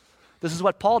 This is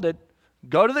what Paul did.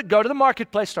 Go to the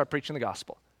marketplace, start preaching the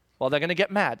gospel. Well, they're going to get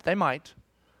mad. They might.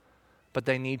 But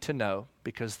they need to know,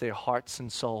 because their hearts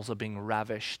and souls are being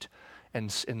ravished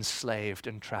and enslaved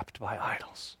and trapped by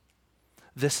idols.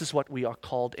 This is what we are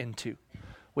called into.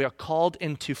 We are called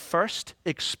into first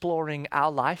exploring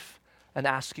our life and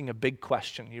asking a big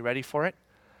question. You ready for it?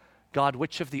 God,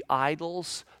 which of the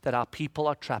idols that our people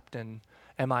are trapped in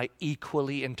am I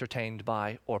equally entertained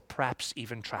by, or perhaps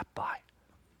even trapped by?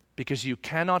 Because you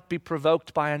cannot be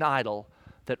provoked by an idol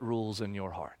that rules in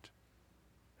your heart.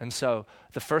 And so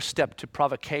the first step to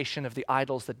provocation of the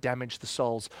idols that damage the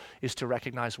souls is to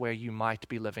recognize where you might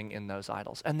be living in those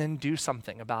idols, and then do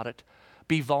something about it.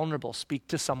 Be vulnerable, speak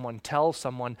to someone, tell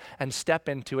someone, and step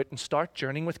into it and start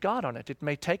journeying with God on it. It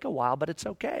may take a while, but it's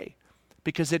okay,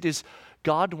 because it is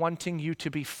God wanting you to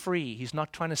be free. He's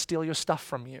not trying to steal your stuff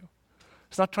from you.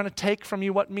 He's not trying to take from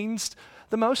you what means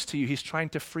the most to you. He's trying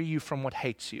to free you from what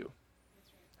hates you.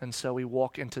 And so we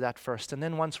walk into that first. And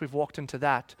then once we've walked into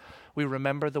that, we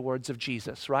remember the words of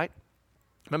Jesus, right?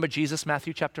 Remember Jesus,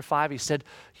 Matthew chapter 5, he said,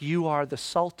 you are the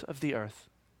salt of the earth.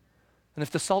 And if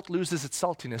the salt loses its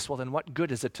saltiness, well, then what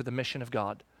good is it to the mission of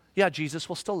God? Yeah, Jesus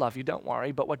will still love you, don't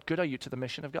worry, but what good are you to the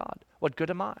mission of God? What good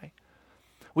am I?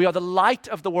 We are the light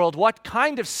of the world. What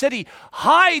kind of city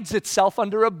hides itself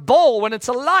under a bowl when it's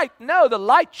a light? No, the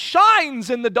light shines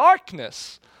in the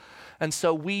darkness. And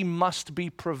so we must be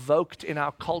provoked in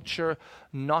our culture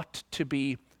not to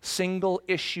be single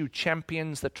issue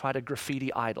champions that try to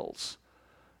graffiti idols,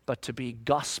 but to be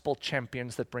gospel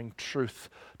champions that bring truth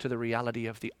to the reality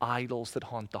of the idols that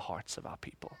haunt the hearts of our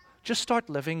people. Just start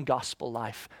living gospel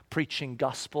life, preaching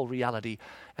gospel reality,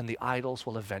 and the idols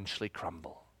will eventually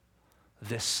crumble.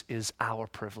 This is our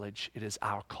privilege. It is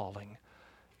our calling.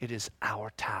 It is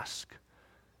our task.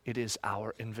 It is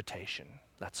our invitation.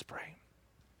 Let's pray.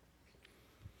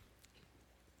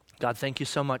 God, thank you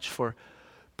so much for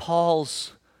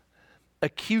Paul's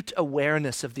acute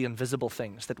awareness of the invisible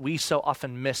things that we so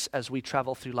often miss as we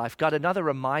travel through life. God, another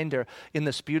reminder in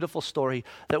this beautiful story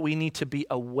that we need to be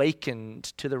awakened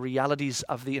to the realities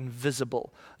of the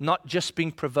invisible, not just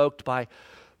being provoked by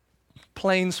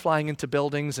planes flying into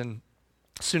buildings and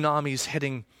tsunamis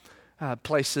hitting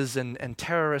places and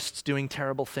terrorists doing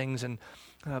terrible things and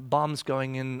bombs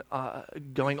going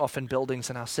off in buildings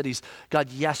in our cities.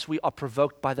 God, yes, we are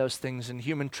provoked by those things and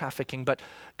human trafficking, but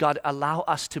God, allow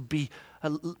us to be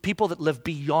people that live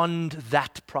beyond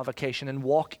that provocation and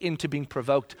walk into being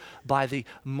provoked by the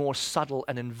more subtle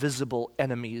and invisible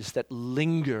enemies that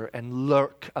linger and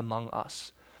lurk among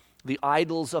us. The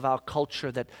idols of our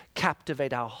culture that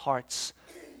captivate our hearts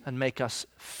and make us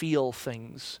feel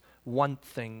things, want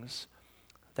things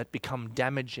that become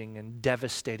damaging and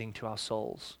devastating to our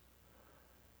souls.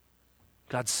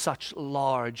 God, such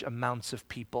large amounts of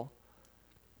people,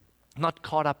 not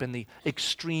caught up in the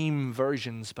extreme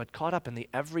versions, but caught up in the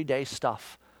everyday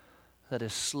stuff that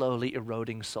is slowly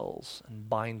eroding souls and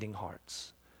binding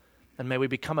hearts. And may we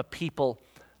become a people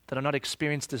that are not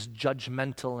experienced as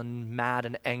judgmental and mad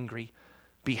and angry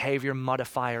behavior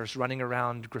modifiers running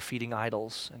around graffitiing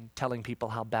idols and telling people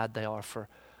how bad they are for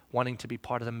wanting to be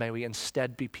part of them. May we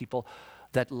instead be people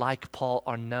that, like Paul,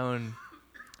 are known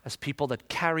as people that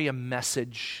carry a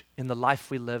message in the life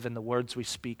we live, in the words we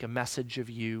speak, a message of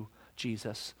you,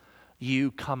 Jesus,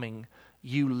 you coming,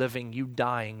 you living, you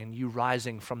dying, and you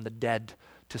rising from the dead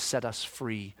to set us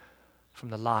free from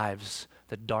the lives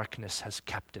that darkness has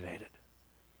captivated.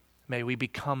 May we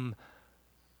become,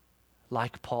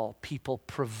 like Paul, people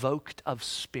provoked of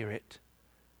spirit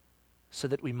so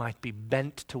that we might be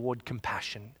bent toward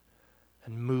compassion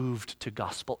and moved to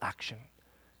gospel action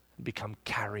and become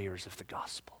carriers of the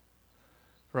gospel.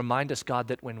 Remind us, God,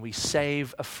 that when we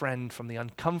save a friend from the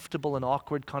uncomfortable and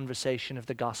awkward conversation of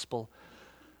the gospel,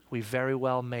 we very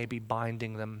well may be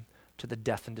binding them to the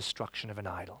death and destruction of an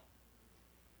idol.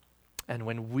 And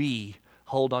when we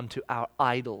hold on to our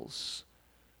idols,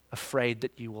 afraid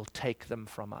that you will take them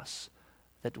from us,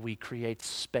 that we create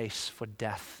space for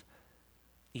death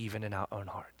even in our own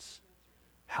hearts.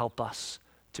 Help us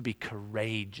to be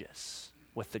courageous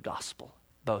with the gospel,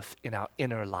 both in our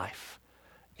inner life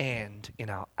and in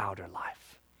our outer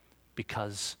life,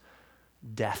 because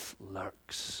death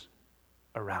lurks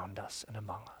around us and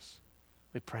among us.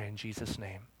 We pray in Jesus'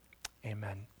 name,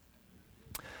 amen.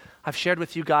 I've shared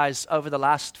with you guys over the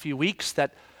last few weeks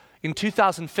that in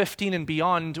 2015 and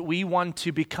beyond, we want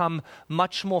to become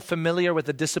much more familiar with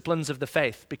the disciplines of the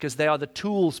faith, because they are the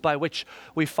tools by which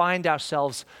we find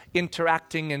ourselves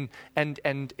interacting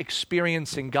and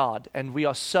experiencing God. And we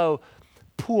are so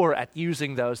poor at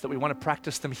using those that we want to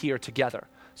practice them here together.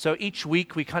 So each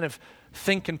week we kind of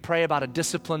think and pray about a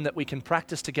discipline that we can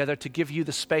practice together to give you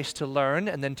the space to learn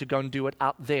and then to go and do it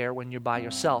out there when you're by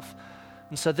yourself.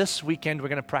 And so this weekend we're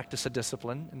going to practice a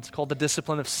discipline, and it's called the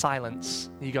discipline of silence.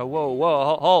 You go,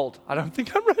 whoa, hold. I don't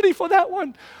think I'm ready for that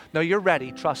one. No, you're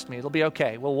ready. Trust me. It'll be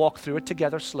okay. We'll walk through it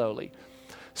together slowly.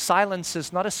 Silence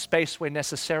is not a space where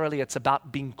necessarily it's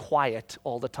about being quiet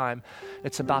all the time.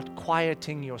 It's about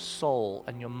quieting your soul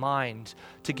and your mind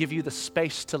to give you the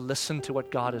space to listen to what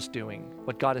God is doing,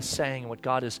 what God is saying, what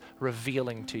God is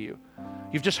revealing to you.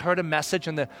 You've just heard a message,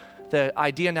 and the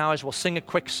idea now is we'll sing a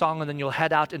quick song and then you'll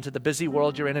head out into the busy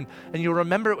world you're in, and you'll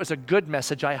remember it was a good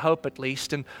message, I hope at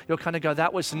least, and you'll kind of go,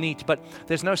 that was neat, but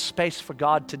there's no space for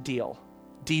God to deal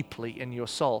deeply in your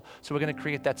soul. So we're going to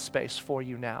create that space for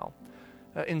you now.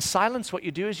 In silence, what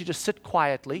you do is you just sit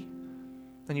quietly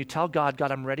and you tell God,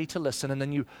 God, I'm ready to listen, and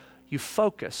then you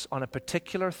focus on a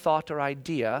particular thought or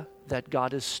idea that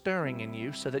God is stirring in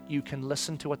you so that you can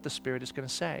listen to what the Spirit is going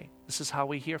to say. This is how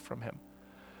we hear from Him.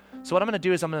 So what I'm going to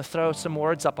do is I'm going to throw some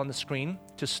words up on the screen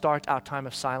to start our time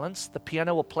of silence. The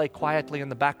piano will play quietly in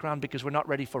the background because we're not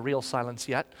ready for real silence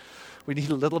yet. We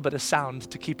need a little bit of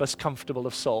sound to keep us comfortable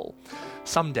of soul.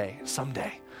 Someday.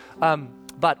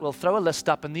 But we'll throw a list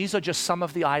up, and these are just some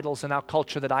of the idols in our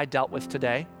culture that I dealt with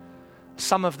today,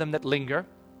 some of them that linger.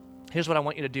 Here's what I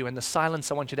want you to do. In the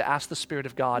silence, I want you to ask the Spirit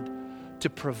of God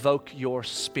to provoke your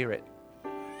spirit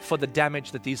for the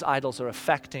damage that these idols are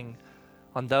affecting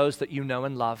on those that you know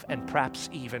and love, and perhaps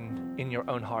even in your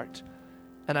own heart.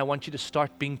 And I want you to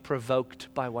start being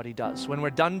provoked by what He does. When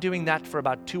we're done doing that for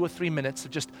about 2 or 3 minutes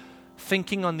of just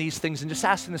thinking on these things and just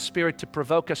asking the Spirit to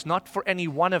provoke us, not for any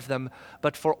one of them,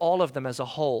 but for all of them as a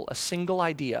whole, a single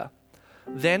idea,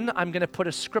 then I'm going to put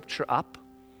a scripture up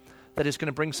that is going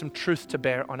to bring some truth to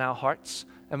bear on our hearts,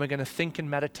 and we're going to think and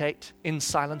meditate in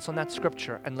silence on that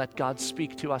scripture and let God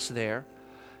speak to us there,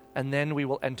 and then we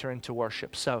will enter into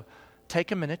worship. So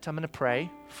take a minute. I'm going to pray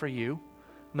for you.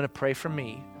 I'm going to pray for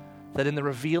me, that in the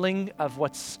revealing of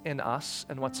what's in us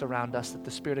and what's around us, that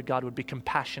the Spirit of God would be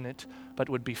compassionate but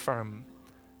would be firm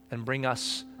and bring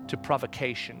us to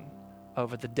provocation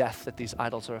over the death that these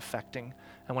idols are affecting.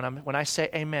 And when I say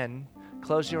amen,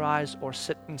 close your eyes or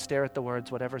sit and stare at the words,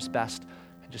 whatever's best,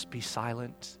 and just be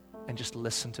silent and just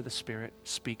listen to the Spirit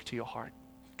speak to your heart.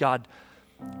 God,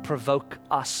 provoke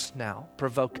us now,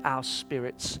 provoke our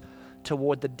spirits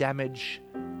toward the damage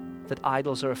that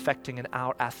idols are affecting in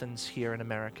our Athens here in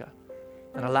America.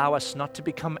 And allow us not to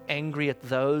become angry at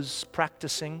those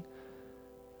practicing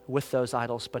with those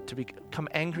idols, but to become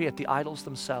angry at the idols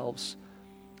themselves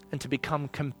and to become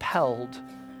compelled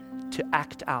to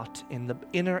act out in the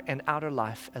inner and outer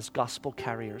life as gospel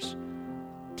carriers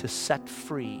to set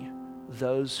free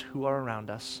those who are around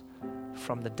us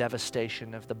from the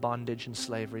devastation of the bondage and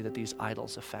slavery that these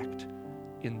idols affect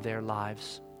in their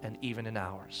lives and even in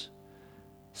ours.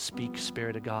 Speak,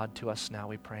 Spirit of God, to us now,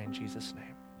 we pray in Jesus'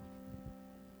 name.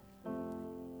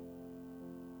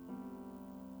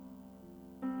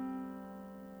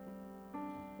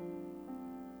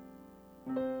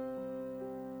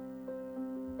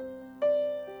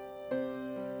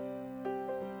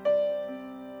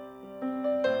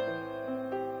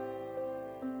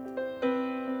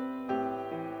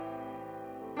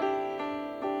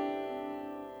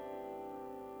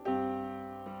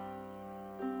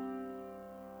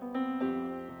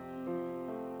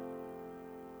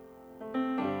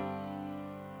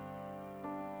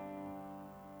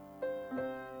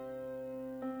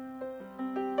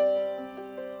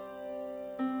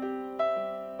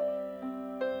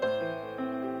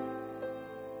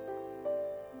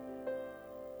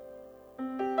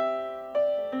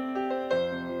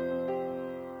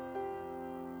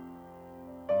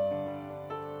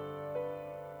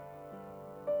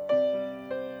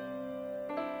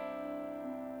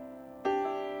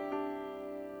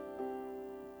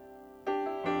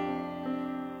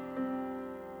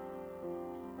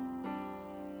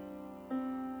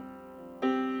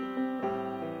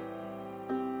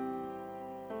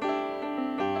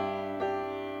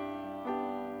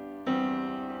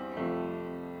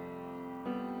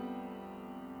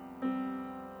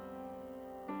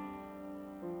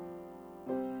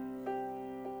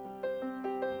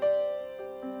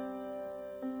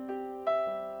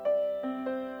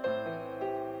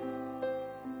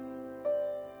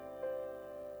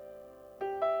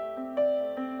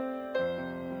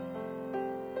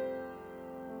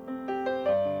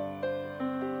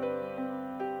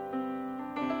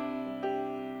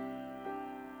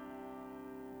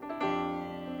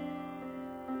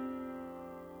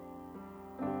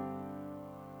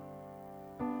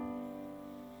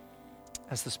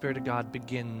 As the Spirit of God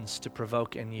begins to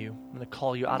provoke in you, I'm going to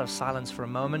call you out of silence for a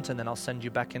moment, and then I'll send you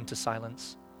back into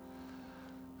silence.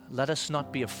 Let us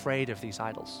not be afraid of these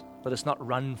idols. Let us not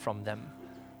run from them.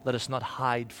 Let us not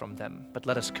hide from them, but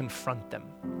let us confront them.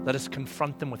 Let us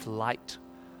confront them with light,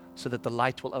 so that the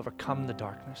light will overcome the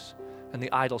darkness, and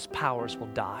the idol's powers will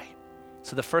die.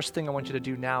 So the first thing I want you to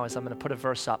do now is I'm going to put a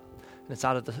verse up, and it's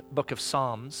out of the book of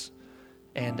Psalms,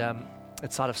 and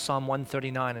it's out of Psalm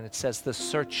 139, and it says,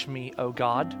 "Search me, O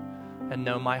God, and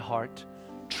know my heart.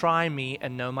 Try me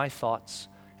and know my thoughts,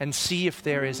 and see if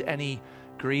there is any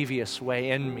grievous way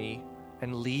in me,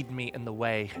 and lead me in the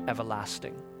way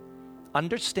everlasting."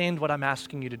 Understand what I'm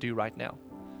asking you to do right now.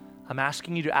 I'm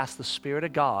asking you to ask the Spirit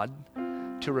of God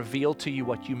to reveal to you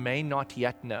what you may not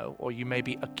yet know, or you may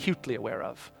be acutely aware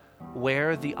of,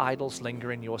 where the idols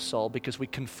linger in your soul, because we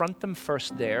confront them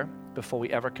first there before we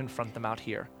ever confront them out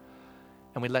here.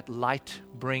 And we let light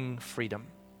bring freedom.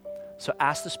 So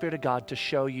ask the Spirit of God to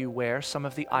show you where some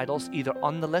of the idols, either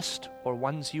on the list or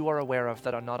ones you are aware of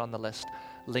that are not on the list,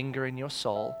 linger in your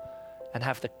soul, and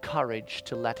have the courage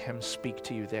to let Him speak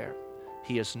to you there.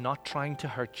 He is not trying to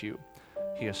hurt you.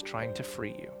 He is trying to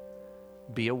free you.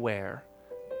 Be aware,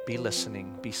 be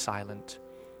listening, be silent,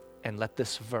 and let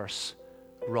this verse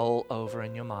roll over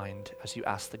in your mind as you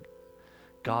ask the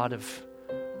God of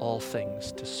all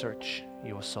things to search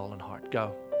your soul and heart.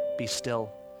 Go, be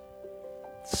still,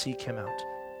 seek Him out.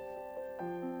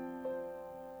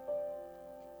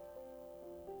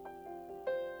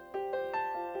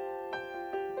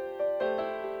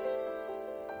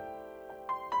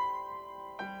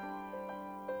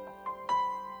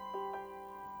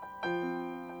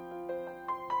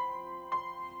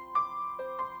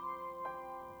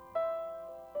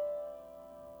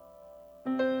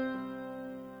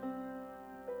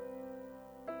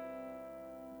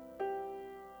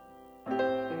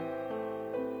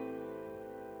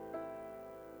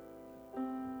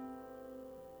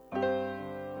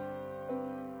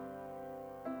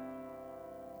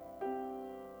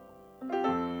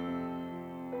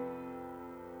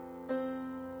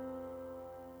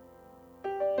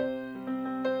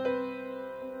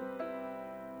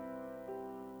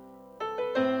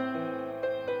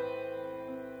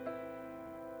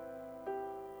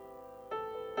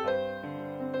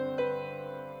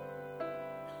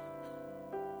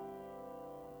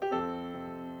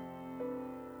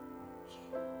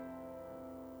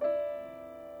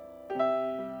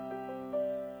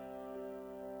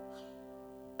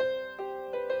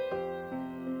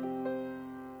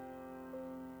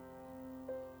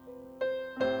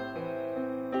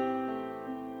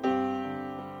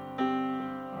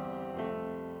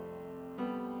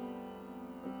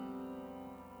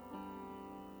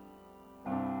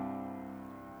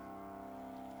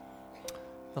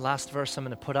 The last verse I'm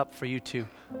going to put up for you to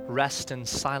rest in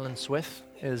silence with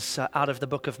is out of the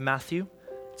book of Matthew.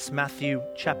 It's Matthew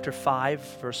chapter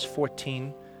 5, verse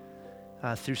 14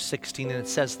 through 16, and it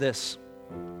says this: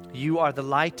 "You are the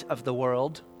light of the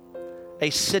world. A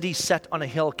city set on a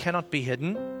hill cannot be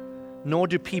hidden, nor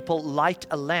do people light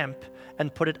a lamp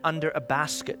and put it under a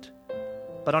basket,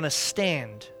 but on a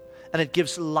stand, and it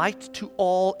gives light to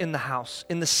all in the house.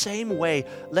 In the same way,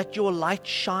 let your light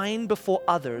shine before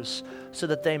others, so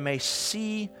that they may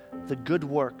see the good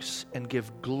works and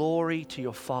give glory to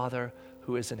your Father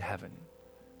who is in heaven."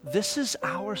 This is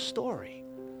our story.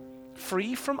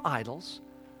 Free from idols,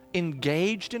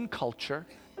 engaged in culture,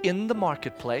 in the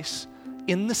marketplace,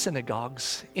 in the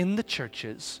synagogues, in the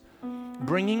churches,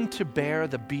 bringing to bear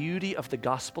the beauty of the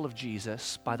gospel of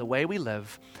Jesus by the way we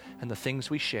live and the things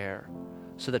we share,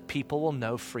 so that people will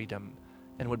know freedom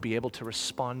and would be able to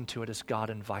respond to it as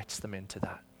God invites them into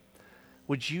that.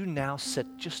 Would you now sit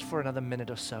just for another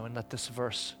minute or so and let this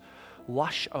verse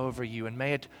wash over you, and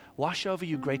may it wash over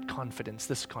you great confidence,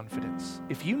 this confidence.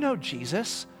 If you know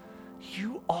Jesus,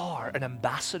 you are an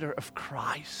ambassador of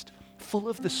Christ, full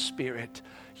of the Spirit.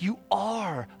 You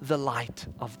are the light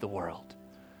of the world.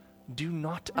 Do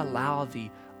not allow the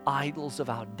idols of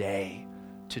our day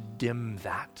to dim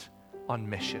that on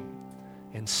mission.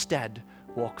 Instead,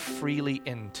 walk freely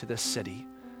into the city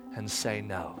and say,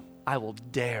 "No, I will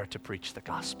dare to preach the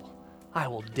gospel. I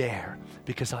will dare,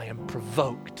 because I am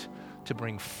provoked to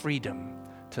bring freedom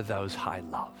to those I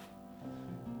love."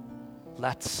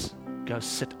 Let's go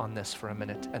sit on this for a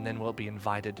minute, and then we'll be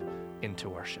invited into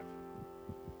worship.